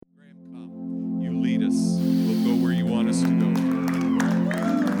lead us. We'll go where you want us to go.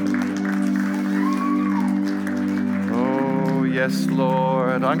 Oh, yes,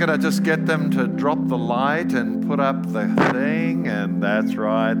 Lord. I'm going to just get them to drop the light and put up the thing. And that's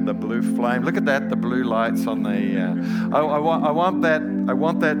right, the blue flame. Look at that, the blue lights on the... I want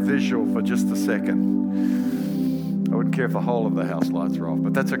that visual for just a second. I wouldn't care if the whole of the house lights are off,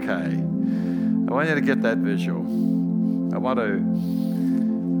 but that's okay. I want you to get that visual.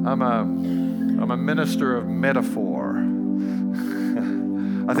 I'm a minister of metaphor.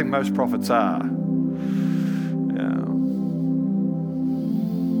 I think most prophets are. Yeah.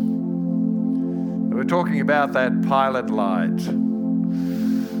 We're talking about that pilot light.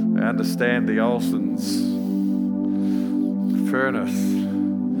 I understand the Olsen's furnace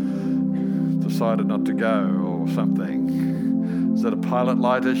decided not to go or something. Is that a pilot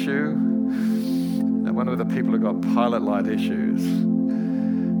light issue? I wonder whether people have got pilot light issues.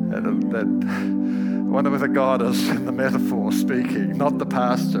 I wonder whether God is in the metaphor speaking, not the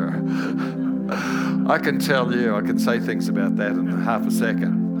pastor. I can tell you, I can say things about that in half a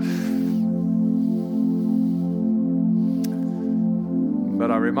second. But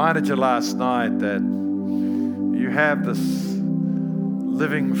I reminded you last night that you have this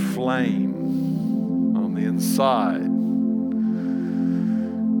living flame on the inside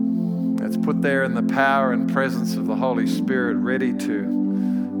that's put there in the power and presence of the Holy Spirit, ready to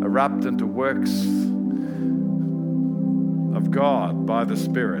erupt into works of God by the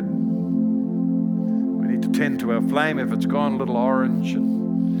Spirit. We need to tend to our flame. If it's gone a little orange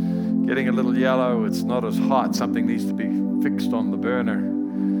and getting a little yellow, it's not as hot. Something needs to be fixed on the burner.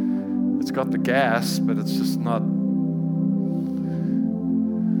 It's got the gas, but it's just not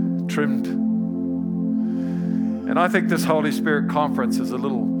trimmed. And I think this Holy Spirit conference is a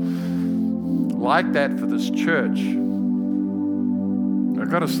little like that for this church. I've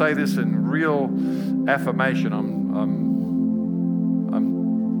got to say this in real affirmation.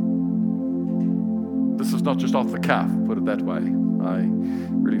 This is not just off the cuff, put it that way. I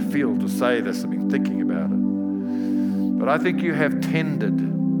really feel to say this. I've been thinking about it. But I think you have tended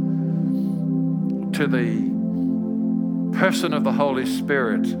to the person of the Holy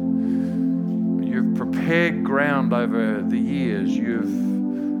Spirit. You've prepared ground over the years. You've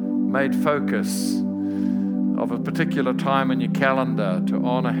made focus of a particular time in your calendar to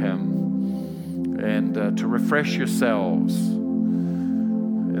honor Him and to refresh yourselves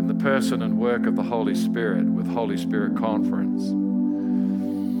in the person and work of the Holy Spirit with Holy Spirit Conference.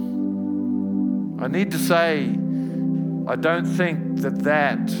 I need to say, I don't think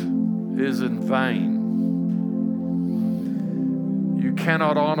that is in vain. You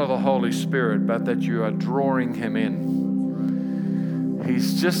cannot honor the Holy Spirit, but that you are drawing Him in.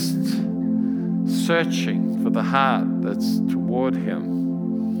 He's just searching for the heart that's toward Him.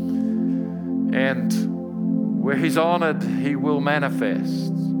 And where He's honored, He will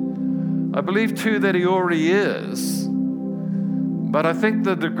manifest. I believe too that He already is. But I think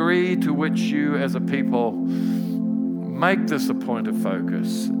the degree to which you as a people make this a point of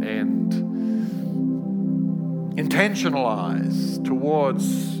focus and intentionalize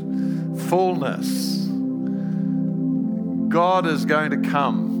towards fullness, God is going to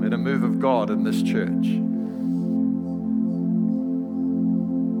come in a move of God in this church.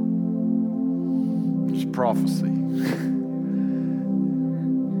 It's prophecy.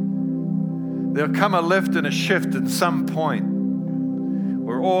 There'll come a lift and a shift at some point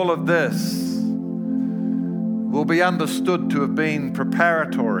where all of this will be understood to have been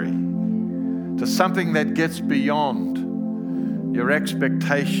preparatory to something that gets beyond your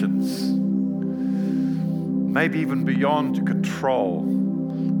expectations, maybe even beyond your control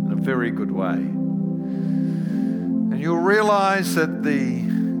in a very good way. And you'll realize that the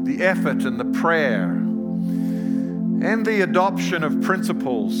effort and the prayer and the adoption of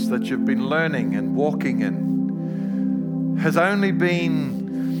principles that you've been learning and walking in has only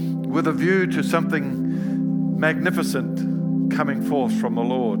been with a view to something magnificent coming forth from the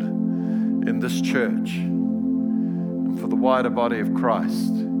Lord in this church and for the wider body of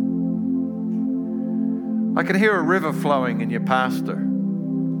Christ. I can hear a river flowing in your pastor. I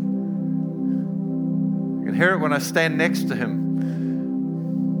can hear it when I stand next to him.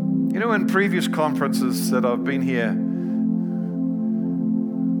 You know, in previous conferences that I've been here,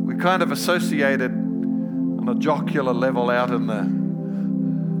 we kind of associated on a jocular level out in the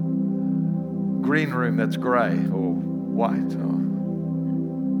green room that's grey or white.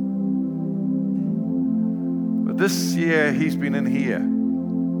 But this year he's been in here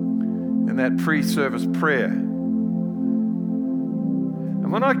in that pre-service prayer. And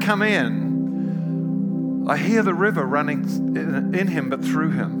when I come in, I hear the river running in him but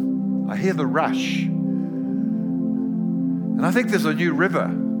through him. I hear the rush. And I think there's a new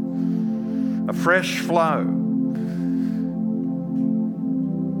river, a fresh flow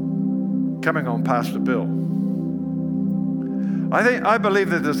coming on Pastor Bill. I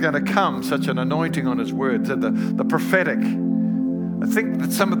believe that there's going to come such an anointing on his word, to the prophetic. I think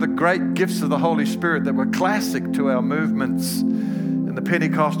that some of the great gifts of the Holy Spirit that were classic to our movements in the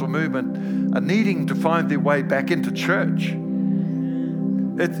Pentecostal movement are needing to find their way back into church.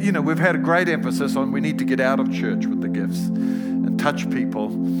 We've had a great emphasis on we need to get out of church with the gifts and touch people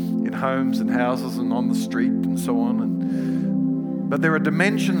in homes and houses and on the street and so on. But there are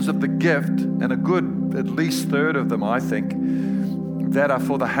dimensions of the gift, and a good at least third of them, I think, that are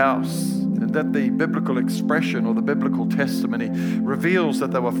for the house, and that the biblical expression or the biblical testimony reveals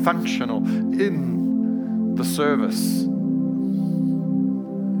that they were functional in the service.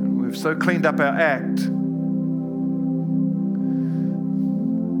 And we've so cleaned up our act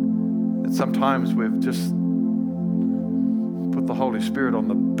that sometimes we've just put the Holy Spirit on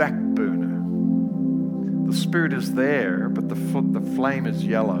the back burner. The Spirit is there, but the flame is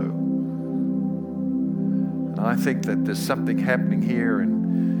yellow. And I think that there's something happening here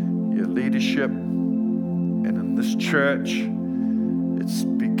in your leadership and in this church. It's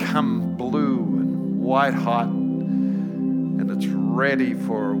become blue and white hot, and it's ready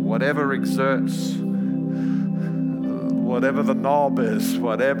for whatever exerts, whatever the knob is,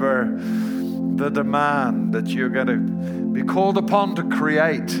 whatever the demand that you're going to be called upon to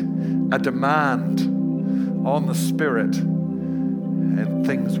create a demand on the Spirit, and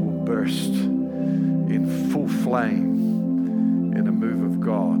things will burst in full flame in a move of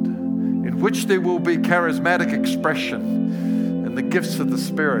God, in which there will be charismatic expression, and the gifts of the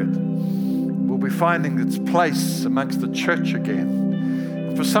Spirit will be finding its place amongst the church again.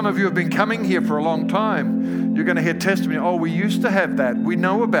 And for some of you who have been coming here for a long time, you're going to hear testimony, oh, we used to have that, we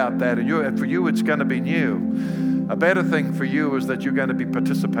know about that, and for you it's going to be new. A better thing for you is that you're going to be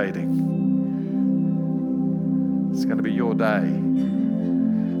participating. It's going to be your day.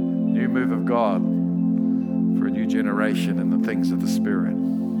 New move of God for a new generation in the things of the Spirit.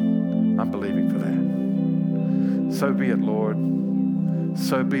 I'm believing for that. So be it, Lord.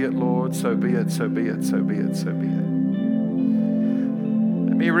 So be it, Lord. So be it, so be it, so be it, so be it.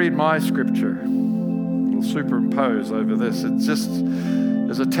 Let me read my scripture. We'll superimpose over this. It's just,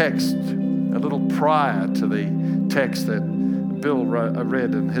 there's a text a little prior to the text that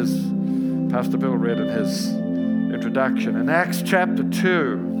Pastor Bill read in his introduction. In Acts chapter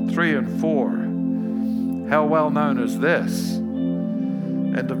 2, 3 and 4, how well known is this?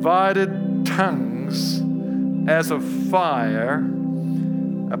 And divided tongues as of fire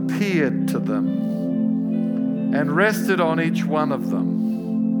appeared to them and rested on each one of them.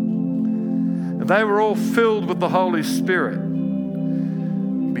 And they were all filled with the Holy Spirit,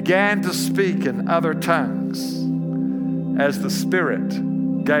 began to speak in other tongues as the Spirit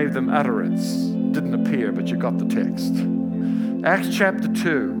gave them utterance. Didn't appear, but you got the text. Acts chapter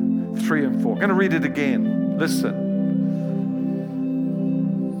 2, 3 and 4. I'm going to read it again. Listen.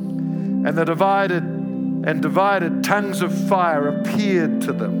 And the divided tongues of fire appeared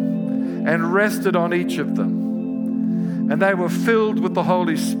to them and rested on each of them. And they were filled with the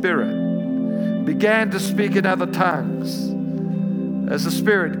Holy Spirit, began to speak in other tongues as the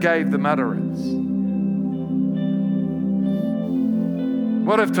Spirit gave them utterance.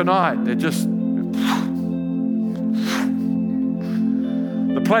 What if tonight it just,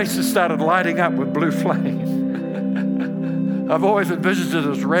 the place has started lighting up with blue flame? I've always envisioned it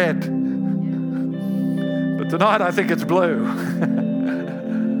as red, but tonight I think it's blue.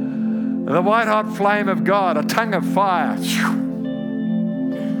 The white hot flame of God, a tongue of fire,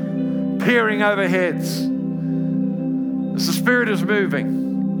 peering over heads as the Spirit is moving.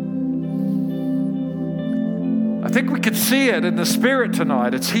 I think we can see it in the Spirit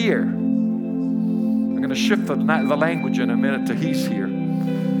tonight. It's here. I'm going to shift the language in a minute to He's here.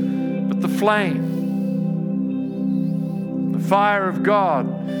 But the flame, the fire of God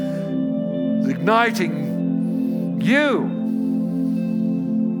is igniting you.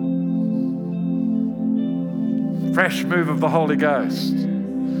 Fresh move of the Holy Ghost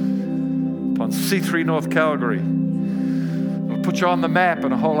upon C3 North Calgary. It'll put you on the map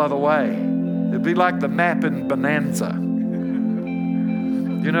in a whole other way. It'd be like the map in Bonanza.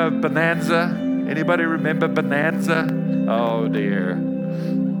 You know Bonanza? Anybody remember Bonanza? Oh dear.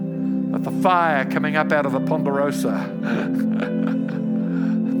 With the fire coming up out of the Ponderosa,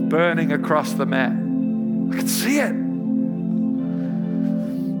 burning across the map. I can see it.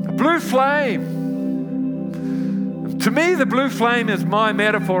 A blue flame. To me, the blue flame is my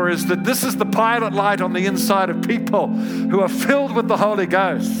metaphor, is that this is the pilot light on the inside of people who are filled with the Holy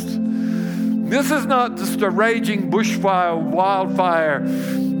Ghost. This is not just a raging bushfire, wildfire.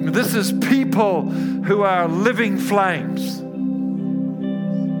 This is people who are living flames.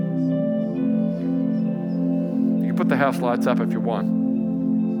 You can put the house lights up if you want.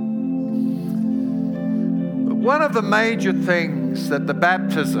 But one of the major things that the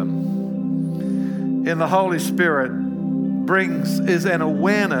baptism in the Holy Spirit brings is an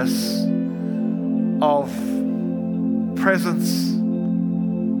awareness of presence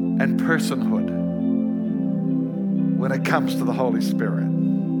and personhood when it comes to the Holy Spirit.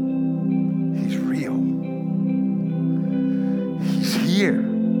 He's real. He's here.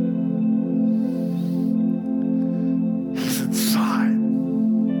 He's inside.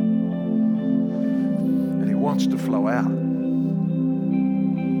 And he wants to flow out.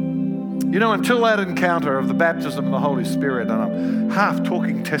 You know, until that encounter of the baptism of the Holy Spirit, and I'm half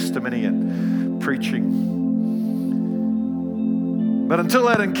talking testimony and preaching, but until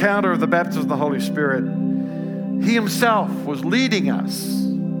that encounter of the baptism of the Holy Spirit, he himself was leading us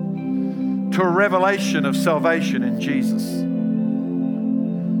to a revelation of salvation in Jesus.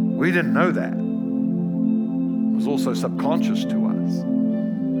 We didn't know that. It was also subconscious to us.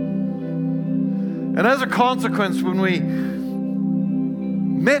 And as a consequence, when we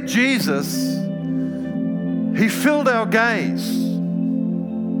met Jesus, he filled our gaze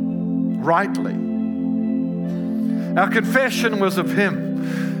rightly. Our confession was of him,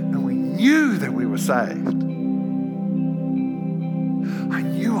 and we knew that we were saved. I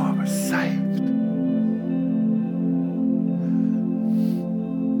knew I was saved.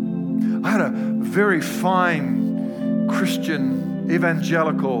 I had a very fine Christian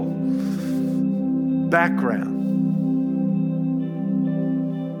evangelical background.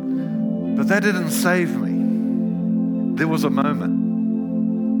 But that didn't save me. There was a moment.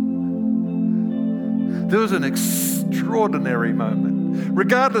 There was an extraordinary moment,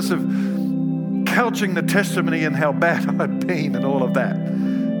 regardless of couching the testimony and how bad I'd been and all of that.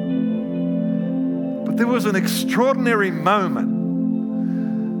 But there was an extraordinary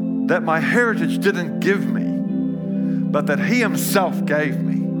moment that my heritage didn't give me, but that he himself gave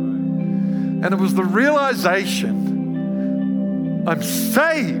me. And it was the realization, I'm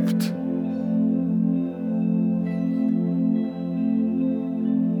saved.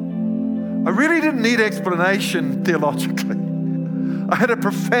 I really didn't need explanation theologically. I had a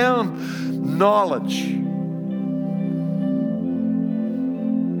profound knowledge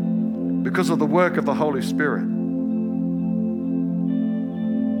because of the work of the Holy Spirit.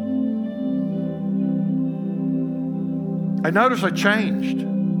 I noticed I changed.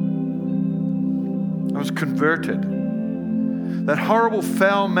 I was converted. That horrible,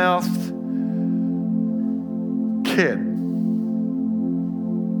 foul-mouthed kid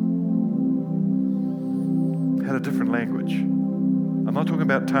had a different language. I'm not talking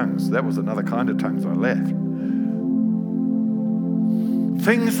about tongues. That was another kind of tongues I left.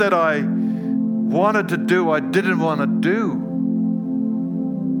 Things that I wanted to do, I didn't want to do.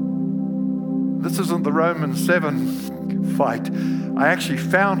 This isn't the Romans 7 fight. I actually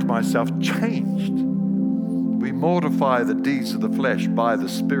found myself changed. We mortify the deeds of the flesh by the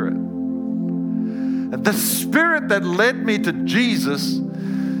Spirit. And the Spirit that led me to Jesus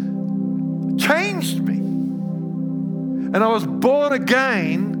changed me. And I was born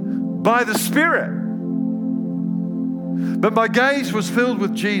again by the Spirit. But my gaze was filled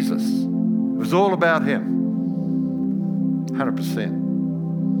with Jesus. It was all about him.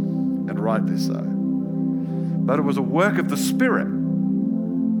 100%. And rightly so. But it was a work of the Spirit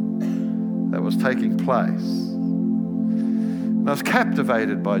that was taking place. And I was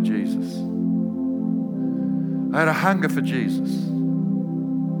captivated by Jesus. I had a hunger for Jesus.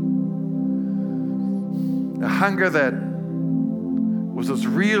 A hunger that was as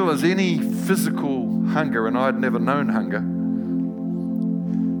real as any physical hunger, and I'd never known hunger.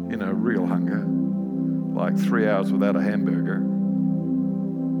 You know, real hunger. Like 3 hours without a hamburger.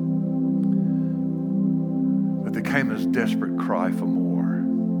 But there came this desperate cry for more.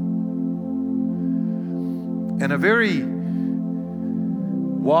 And a very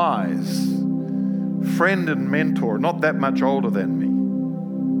wise friend and mentor, not that much older than me,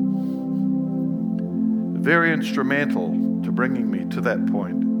 very instrumental to bringing me to that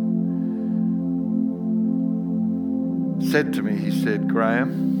point, said to me, he said,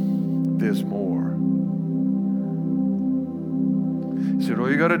 Graham, there's more. He said, all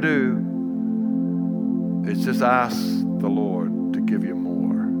you got to do is just ask the Lord to give you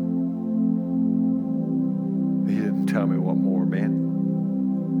more. He didn't tell me what more meant.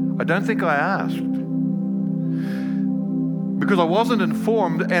 I don't think I asked because I wasn't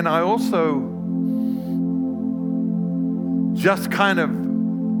informed, and I also just kind of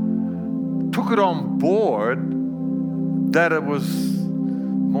took it on board that it was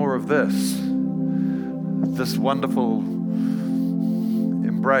more of this wonderful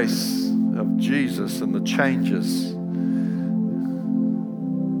embrace of Jesus and the changes.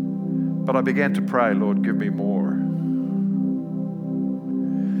 But I began to pray, Lord, give me more.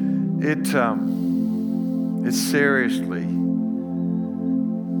 It seriously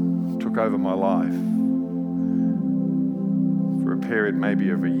took over my life for a period maybe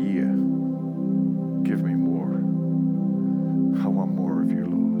of a year. Give me more. I want more of you,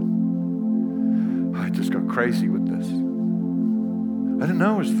 Lord. I just got crazy with this. I didn't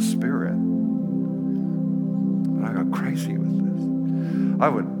know it was the Spirit, but I got crazy with this.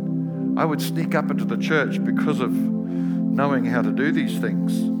 I would sneak up into the church because of knowing how to do these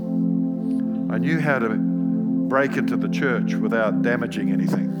things. I knew how to break into the church without damaging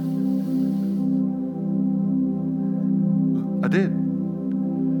anything. I did.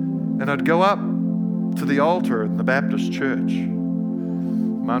 And I'd go up to the altar in the Baptist church,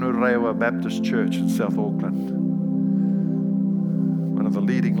 Manurewa Baptist Church in South Auckland, one of the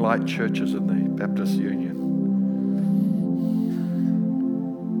leading light churches in the Baptist Union.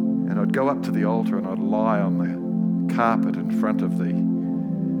 And I'd go up to the altar and I'd lie on the carpet in front of the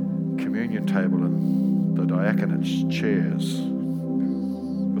communion table and the diaconate chairs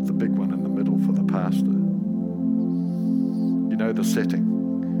with the big one in the middle for the pastor. You know the setting.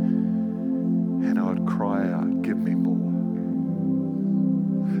 And I would cry out, give me more.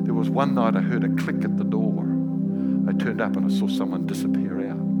 There was one night I heard a click at the door. I turned up and I saw someone disappear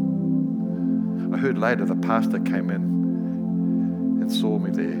out. I heard later the pastor came in and saw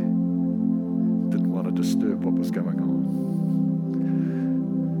me there. Didn't want to disturb what was going on.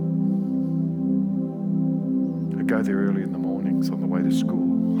 I'd go there early in the mornings on the way to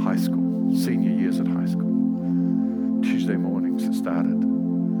school, high school, senior years at high school. Tuesday mornings it started.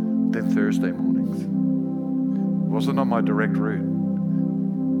 Then Thursday mornings. It wasn't on my direct route.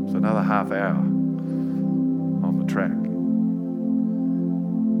 It was another half hour on the track.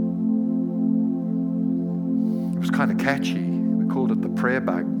 It was kind of catchy. We called it the prayer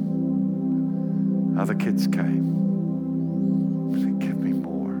bug. Other kids came. I said, give me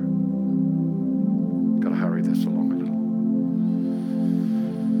more. Got to hurry this along a little.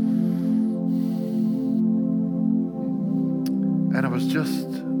 And it was just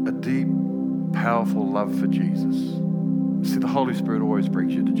a deep, powerful love for Jesus. See, the Holy Spirit always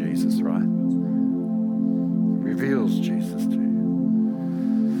brings you to Jesus, right? Reveals Jesus to you.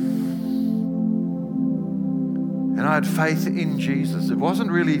 And I had faith in Jesus. It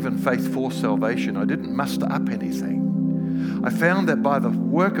wasn't really even faith for salvation. I didn't muster up anything. I found that by the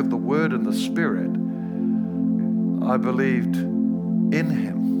work of the Word and the Spirit, I believed in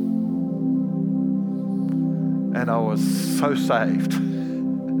Him. And I was so saved.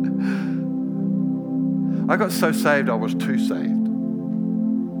 I got so saved, I was too saved.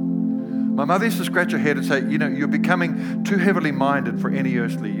 My mother used to scratch her head and say, you're becoming too heavily minded for any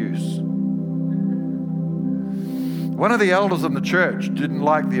earthly use. One of the elders in the church didn't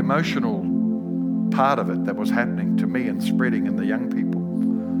like the emotional part of it that was happening to me and spreading in the young people.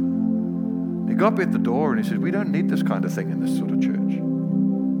 He got me at the door and he said, we don't need this kind of thing in this sort of church.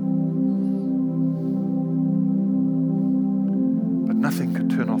 But nothing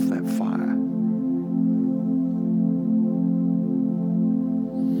could turn off that fire.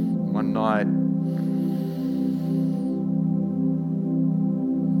 One night,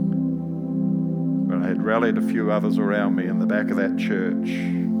 when I had rallied a few others around me in the back of that church,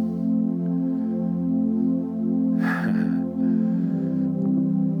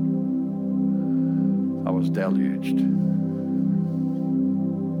 I was deluged.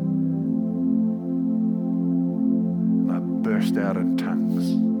 And I burst out in tongues.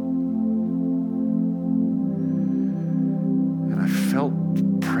 And I felt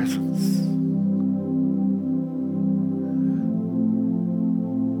presence.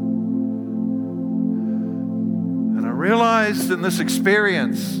 And I realized in this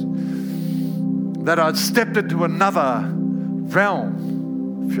experience that I'd stepped into another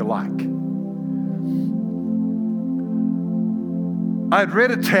realm, if you like. I had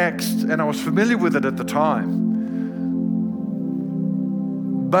read a text and I was familiar with it at the time.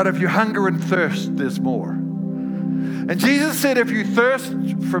 But if you hunger and thirst, there's more. And Jesus said, if you thirst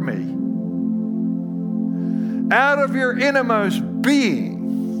for me, out of your innermost being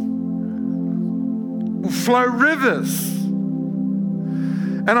will flow rivers.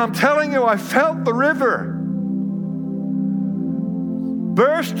 And I'm telling you, I felt the river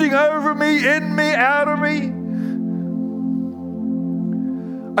bursting over me, in me, out of me.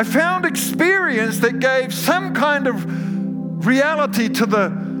 I found experience that gave some kind of reality to the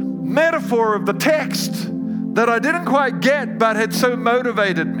metaphor of the text that I didn't quite get but had so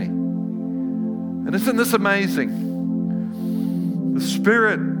motivated me. And isn't this amazing? The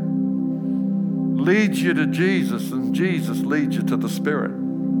Spirit leads you to Jesus, and Jesus leads you to the Spirit.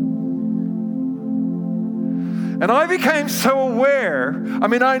 And I became so aware.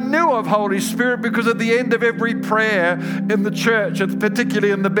 I knew of Holy Spirit because at the end of every prayer in the church, and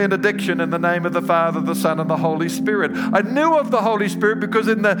particularly in the benediction, in the name of the Father, the Son, and the Holy Spirit. I knew of the Holy Spirit because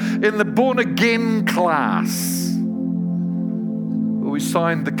in the born again class, where we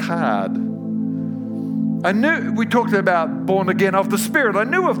signed the card, I knew we talked about born again of the Spirit. I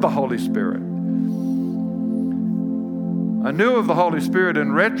knew of the Holy Spirit. I knew of the Holy Spirit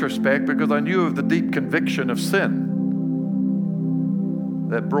in retrospect because I knew of the deep conviction of sin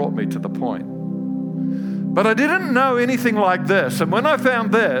that brought me to the point. But I didn't know anything like this. And when I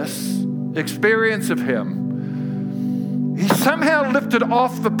found this experience of Him, He somehow lifted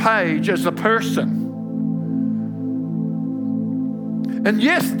off the page as a person. And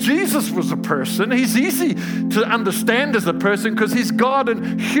yes, Jesus was a person. He's easy to understand as a person because He's God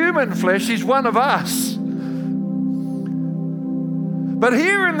in human flesh. He's one of us. But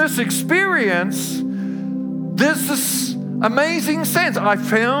here in this experience, there's this amazing sense I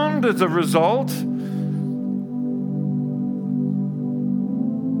found as a result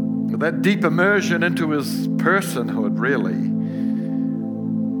of that deep immersion into His personhood, really,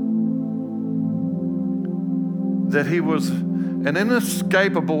 that He was an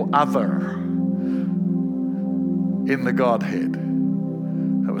inescapable other in the Godhead.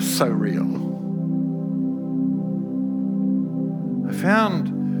 That was so real. I found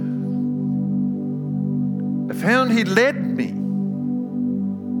He led me.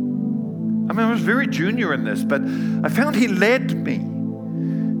 I was very junior in this, but I found He led me.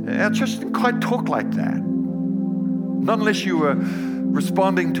 Our church didn't quite talk like that. Not unless you were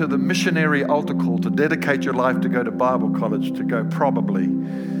responding to the missionary altar call to dedicate your life to go to Bible college, to go probably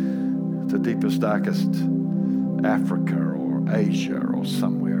to deepest, darkest Africa or Asia or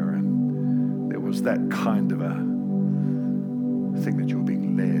somewhere. And there was that kind of a thing that you were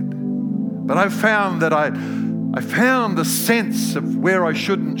being led. But I found that I found the sense of where I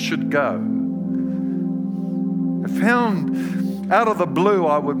should go. I found out of the blue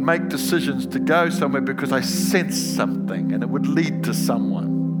I would make decisions to go somewhere because I sensed something and it would lead to someone.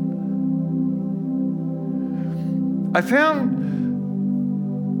 I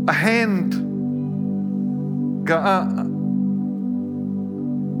found a hand go,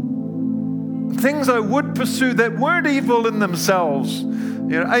 things I would pursue that weren't evil in themselves,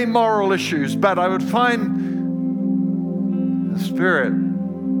 amoral issues, but I would find the Spirit,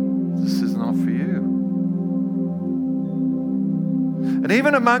 this is not for you. And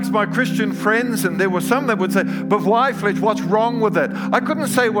even amongst my Christian friends, and there were some that would say, but why flesh? What's wrong with it? I couldn't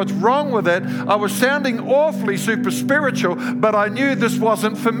say what's wrong with it. I was sounding awfully super spiritual, but I knew this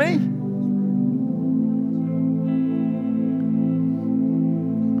wasn't for me.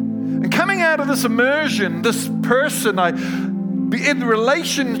 And coming out of this immersion, this person, in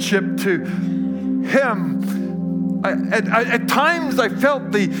relationship to Him, at times I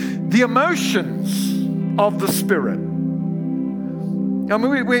felt the emotions of the Spirit.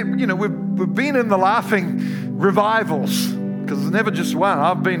 We've been in the laughing revivals because there's never just one.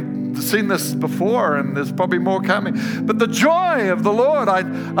 I've seen this before, and there's probably more coming. But the joy of the Lord, I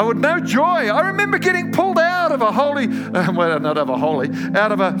would know joy. I remember getting pulled out of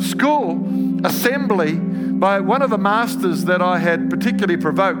out of a school assembly by one of the masters that I had particularly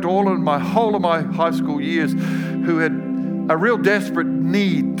provoked whole of my high school years, who had a real desperate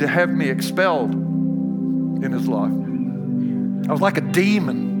need to have me expelled in his life. I was like a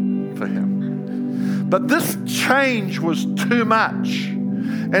demon for him. But this change was too much.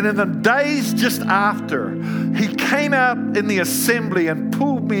 And in the days just after, he came out in the assembly and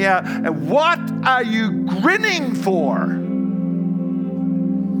pulled me out. And what are you grinning for?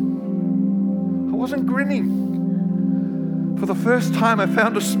 I wasn't grinning. For the first time, I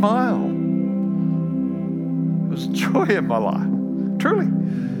found a smile. There was joy in my life. Truly.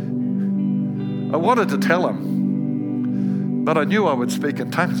 I wanted to tell him, but I knew I would speak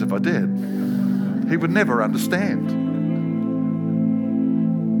in tongues if I did. He would never understand.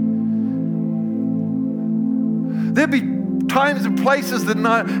 There'd be times and places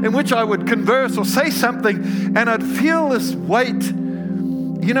in which I would converse or say something, and I'd feel this weight,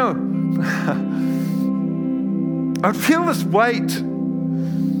 I'd feel this weight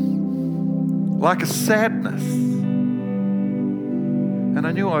like a sadness. And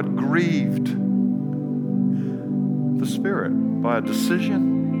I knew I'd grieved the Spirit by a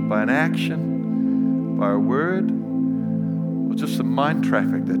decision, by an action, by a word, or just some mind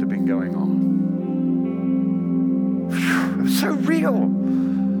traffic that had been going on. Phew, it was so real.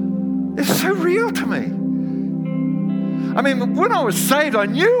 It's so real to me. I mean, when I was saved, I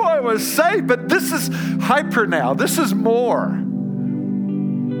knew I was saved, but this is hyper now. This is more.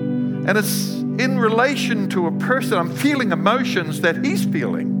 And it's in relation to a person. I'm feeling emotions that he's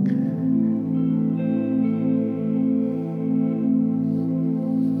feeling.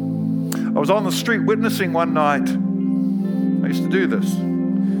 I was on the street witnessing one night. I used to do this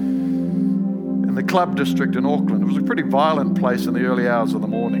in the club district in Auckland. It was a pretty violent place in the early hours of the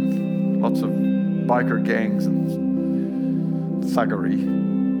morning. Lots of biker gangs and thuggery.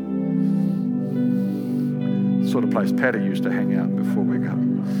 The sort of place Paddy used to hang out before we got.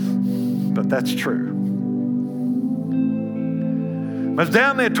 But that's true. I was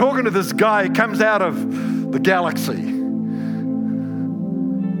down there talking to this guy. He comes out of the galaxy.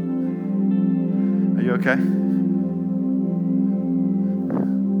 Are you okay?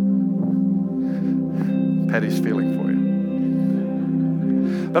 Paddy's feeling for you.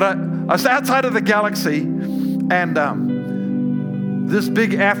 But I was outside of the galaxy, and this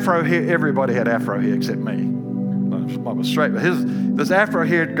big afro hair, everybody had afro hair except me. I was straight, but this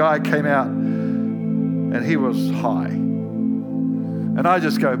afro-haired guy came out, and he was high. And I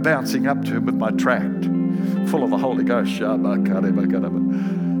just go bouncing up to him with my tract full of the Holy Ghost. I want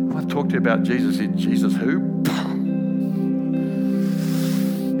to talk to you about Jesus. He said, Jesus who?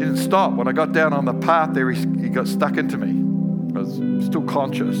 He didn't stop. When I got down on the path there, he got stuck into me. I was still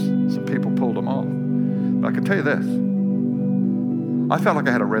conscious. Some people pulled him off. But I can tell you this. I felt like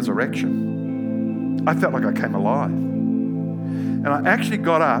I had a resurrection. I felt like I came alive. And I actually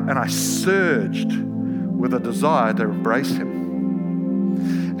got up and I surged with a desire to embrace him.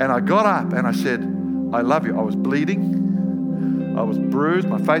 And I got up and I said, I love you. I was bleeding. I was bruised.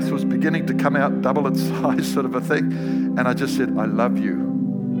 My face was beginning to come out double its size, sort of a thing. And I just said, I love you.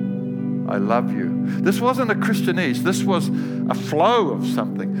 I love you. This wasn't a Christianese. This was a flow of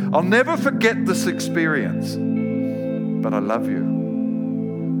something. I'll never forget this experience. But I love you.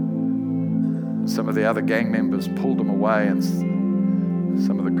 Some of the other gang members pulled him away, and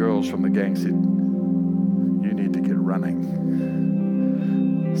some of the girls from the gang said, you need to get running.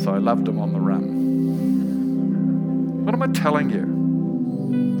 So I loved him on the run. What am I telling you?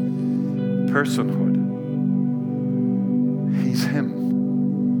 Personhood. He's him.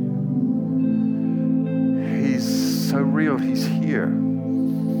 He's so real. He's here.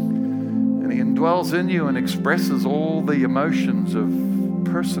 And he indwells in you and expresses all the emotions of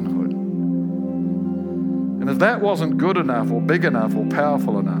personhood. And if that wasn't good enough or big enough or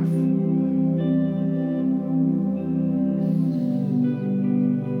powerful enough,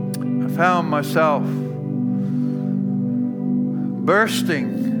 I found myself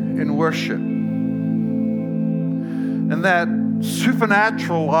bursting in worship. And that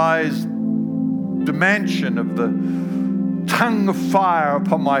supernaturalized dimension of the tongue of fire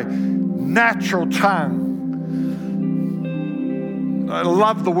upon my natural tongue. I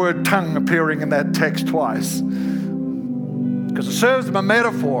love the word tongue appearing in that text twice, because it serves as a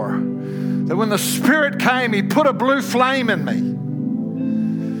metaphor that when the Spirit came, He put a blue flame in me.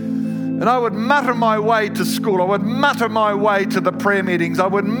 And I would mutter my way to school. I would mutter my way to the prayer meetings. I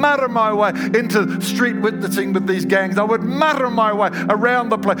would mutter my way into street witnessing with these gangs. I would mutter my way around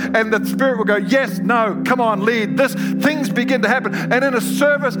the place. And the Spirit would go, yes, no, come on, lead. Things begin to happen. And in a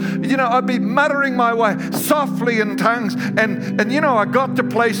service, I'd be muttering my way softly in tongues. And I got to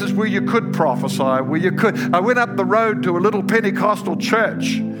places where you could prophesy, where you could. I went up the road to a little Pentecostal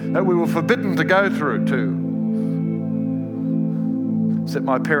church that we were forbidden to go through to. Except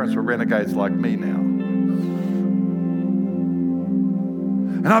my parents were renegades like me now.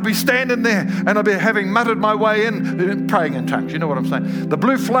 And I'd be standing there and I'd be having muttered my way in, praying in tongues. You know what I'm saying? The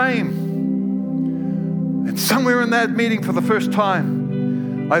blue flame. And somewhere in that meeting for the first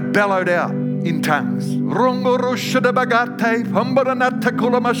time, I bellowed out in tongues. And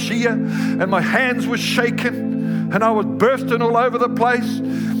my hands were shaking and I was bursting all over the place.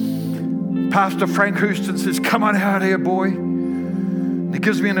 Pastor Frank Houston says, come on out here, boy. He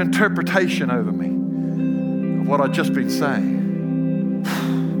gives me an interpretation over me of what I'd just been saying.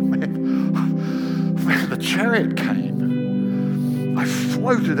 Man, the chariot came. I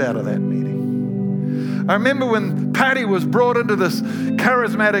floated out of that meeting. I remember when Patty was brought into this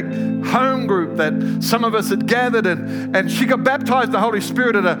charismatic home group that some of us had gathered in, and she got baptized in the Holy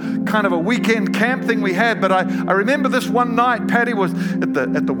Spirit at a kind of a weekend camp thing we had. But I remember this one night, Patty was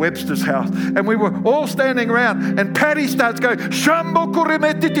at the Webster's house, and we were all standing around, and Patty starts going, Shambo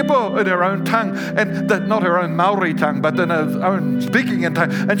Kurimetitipo, in her own tongue, and not her own Maori tongue, but in her own speaking in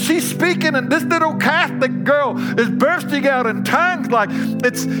tongue. And she's speaking, and this little Catholic girl is bursting out in tongues, like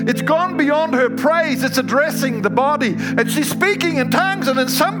it's gone beyond her praise. It's addressing the body, and she's speaking in tongues, and then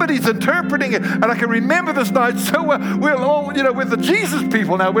somebody's interpreting it. And I can remember this night so well. We're all, with the Jesus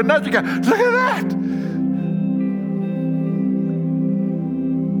people now. We're nudging, look at that.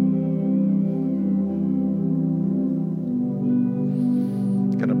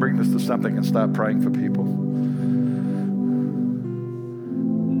 Going to bring this to something and start praying for people.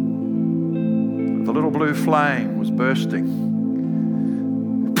 The little blue flame was bursting.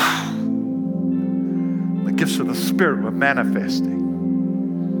 The gifts of the Spirit were manifesting.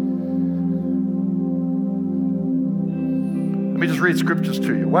 Let me just read scriptures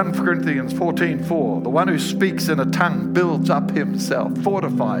to you. 1 Corinthians 14:4. The one who speaks in a tongue builds up himself,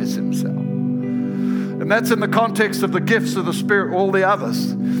 fortifies himself. And that's in the context of the gifts of the Spirit, all the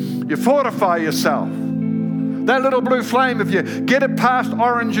others. You fortify yourself. That little blue flame, if you get it past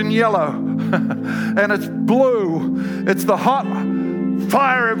orange and yellow, and it's blue, it's the hot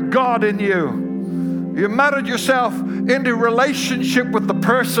fire of God in you. You muddled yourself into relationship with the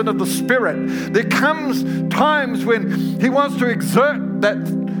person of the Spirit. There comes times when He wants to exert that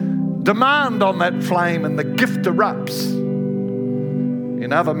demand on that flame, and the gift erupts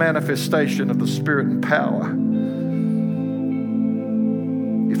in other manifestation of the Spirit and power.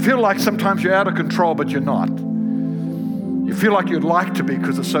 You feel like sometimes you're out of control, but you're not. You feel like you'd like to be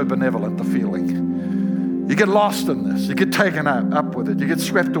because it's so benevolent, the feeling. You get lost in this. You get taken up with it. You get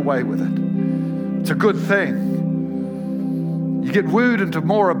swept away with it. It's a good thing. You get wooed into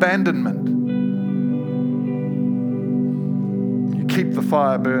more abandonment. You keep the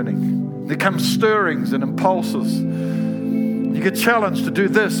fire burning. There come stirrings and impulses. You get challenged to do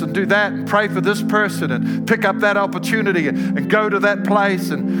this and do that and pray for this person and pick up that opportunity and go to that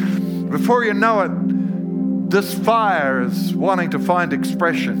place. And before you know it, this fire is wanting to find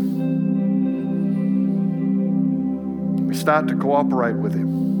expression. We start to cooperate with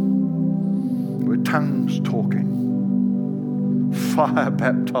Him. We're tongues talking, fire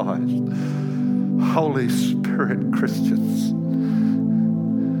baptized, Holy Spirit Christians.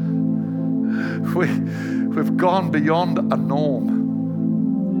 We've gone beyond a norm.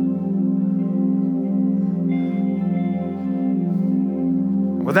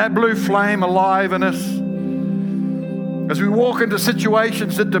 With that blue flame alive in us, as we walk into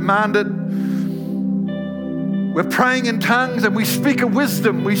situations that demand it, we're praying in tongues and we speak of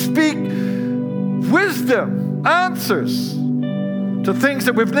wisdom. We speak wisdom, answers to things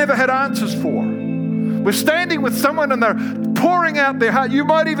that we've never had answers for. We're standing with someone and they're pouring out their heart. You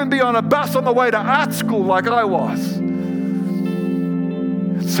might even be on a bus on the way to art school like I was.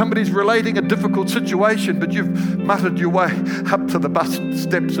 Somebody's relating a difficult situation, but you've muttered your way up to the bus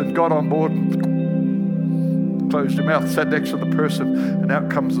steps and got on board and closed your mouth, sat next to the person, and out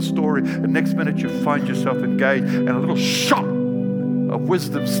comes the story. And next minute you find yourself engaged, and a little shot of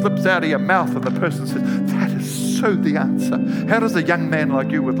wisdom slips out of your mouth, and the person says, that is so the answer. How does a young man like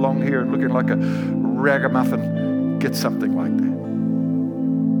you with long hair and looking like a ragamuffin get something like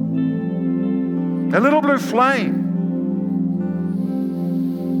that? A little blue flame.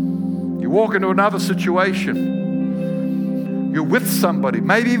 You walk into another situation. You're with somebody,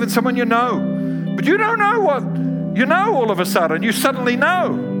 maybe even someone you know, but you don't know what you know all of a sudden. You suddenly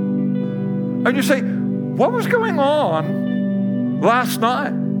know. And you say, what was going on last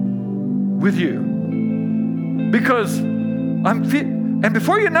night with you? Because I'm fit. And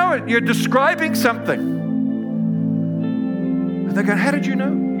before you know it, you're describing something. And they're going, how did you know?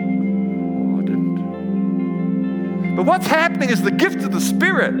 Oh, I didn't. But what's happening is the gift of the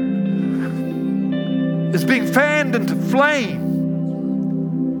Spirit is being fanned into flame.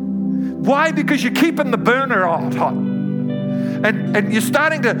 Why? Because you're keeping the burner hot. And you're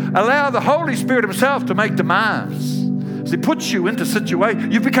starting to allow the Holy Spirit Himself to make demands. As He puts you into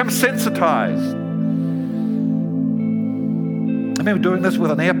situations, you become sensitized. I remember doing this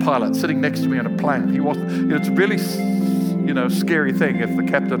with an air pilot sitting next to me on a plane. He wasn't, it's a really, scary thing if the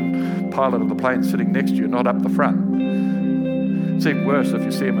captain pilot of the plane sitting next to you, not up the front. It's even worse if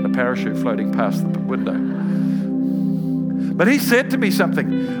you see him in a parachute floating past the window. But he said to me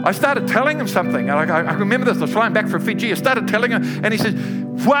something. I started telling him something. And I remember this. I was flying back from Fiji. I started telling him, and he said,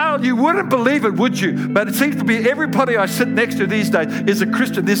 "Well, you wouldn't believe it, would you? But it seems to be everybody I sit next to these days is a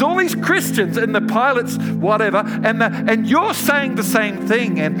Christian. There's all these Christians in the pilots, whatever, and you're saying the same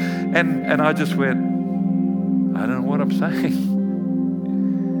thing." And I just went, I don't know what I'm saying.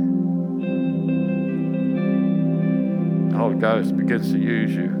 The Holy Ghost begins to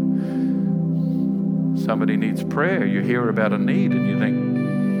use you. Somebody needs prayer. You hear about a need and you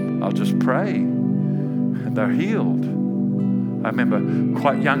think, I'll just pray. And they're healed. I remember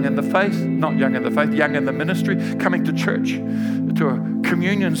quite young in the faith, not young in the faith, young in the ministry, coming to church, to a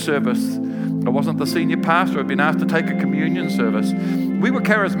communion service. I wasn't the senior pastor. I'd been asked to take a communion service. We were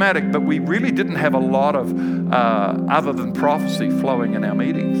charismatic, but we really didn't have a lot of other than prophecy flowing in our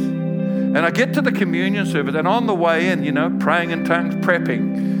meetings. And I get to the communion service, and on the way in, praying in tongues,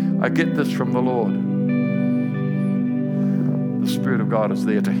 prepping, I get this from the Lord. The Spirit of God is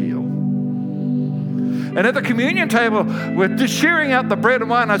there to heal. And at the communion table, we're just sharing out the bread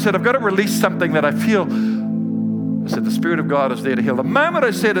and wine. I said, I've got to release something that I feel. I said, the Spirit of God is there to heal. The moment I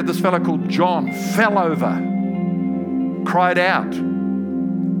said it, this fellow called John fell over, cried out.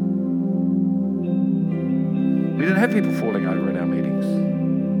 We didn't have people falling over in our meetings.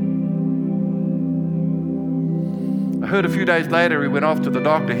 I heard a few days later he went off to the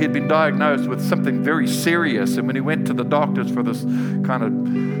doctor. He'd been diagnosed with something very serious, and when he went to the doctors for this kind of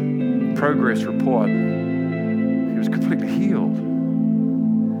progress report, he was completely healed.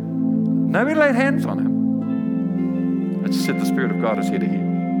 Nobody laid hands on him. I just said the Spirit of God is here to heal.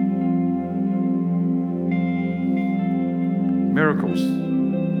 Miracles.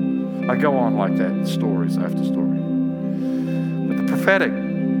 I go on like that, stories after story. But the prophetic,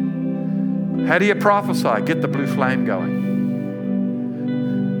 how do you prophesy? Get the blue flame going.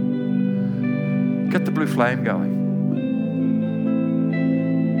 Get the blue flame going.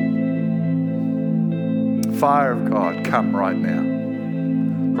 Fire of God, come right now.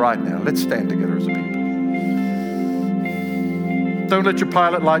 Right now. Let's stand together as a people. Don't let your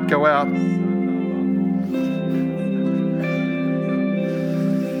pilot light go out.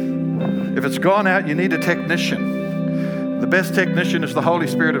 If it's gone out, you need a technician. The best technician is the Holy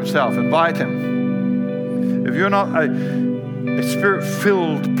Spirit himself. Invite him. If you're not a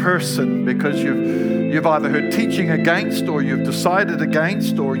Spirit-filled person because you've either heard teaching against, or you've decided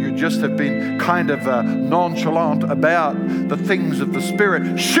against, or you just have been kind of nonchalant about the things of the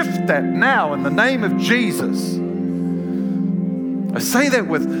Spirit, shift that now in the name of Jesus. I say that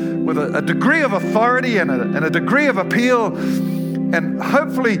with a degree of authority and a degree of appeal, and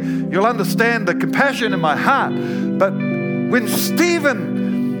hopefully you'll understand the compassion in my heart. But when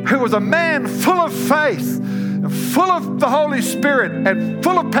Stephen, who was a man full of faith, full of the Holy Spirit and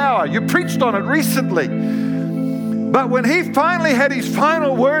full of power, you preached on it recently, but when he finally had his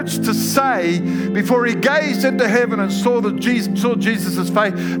final words to say before he gazed into heaven and saw Jesus'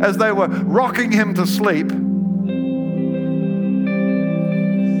 face as they were rocking him to sleep,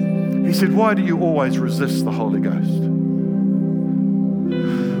 he said, "Why do you always resist the Holy Ghost?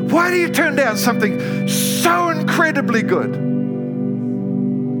 Why do you turn down something so incredibly good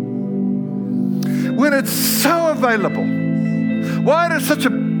when it's so available? Why does such a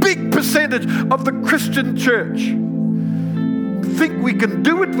big percentage of the Christian church think we can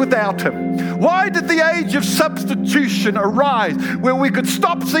do it without him? Why did the age of substitution arise where we could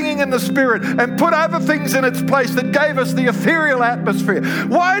stop singing in the Spirit and put other things in its place that gave us the ethereal atmosphere?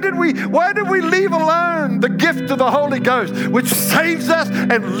 Why did we leave alone the gift of the Holy Ghost, which saves us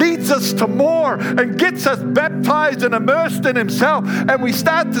and leads us to more and gets us baptized and immersed in himself, and we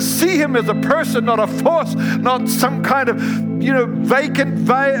start to see him as a person, not a force, not some kind of vacant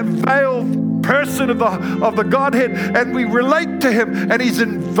veil person of the Godhead, and we relate to him, and he's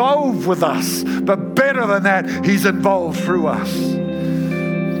involved with us. But better than that, he's involved through us.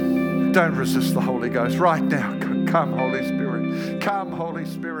 Don't resist the Holy Ghost right now. Come, Holy Spirit. Come, Holy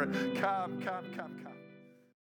Spirit. Come.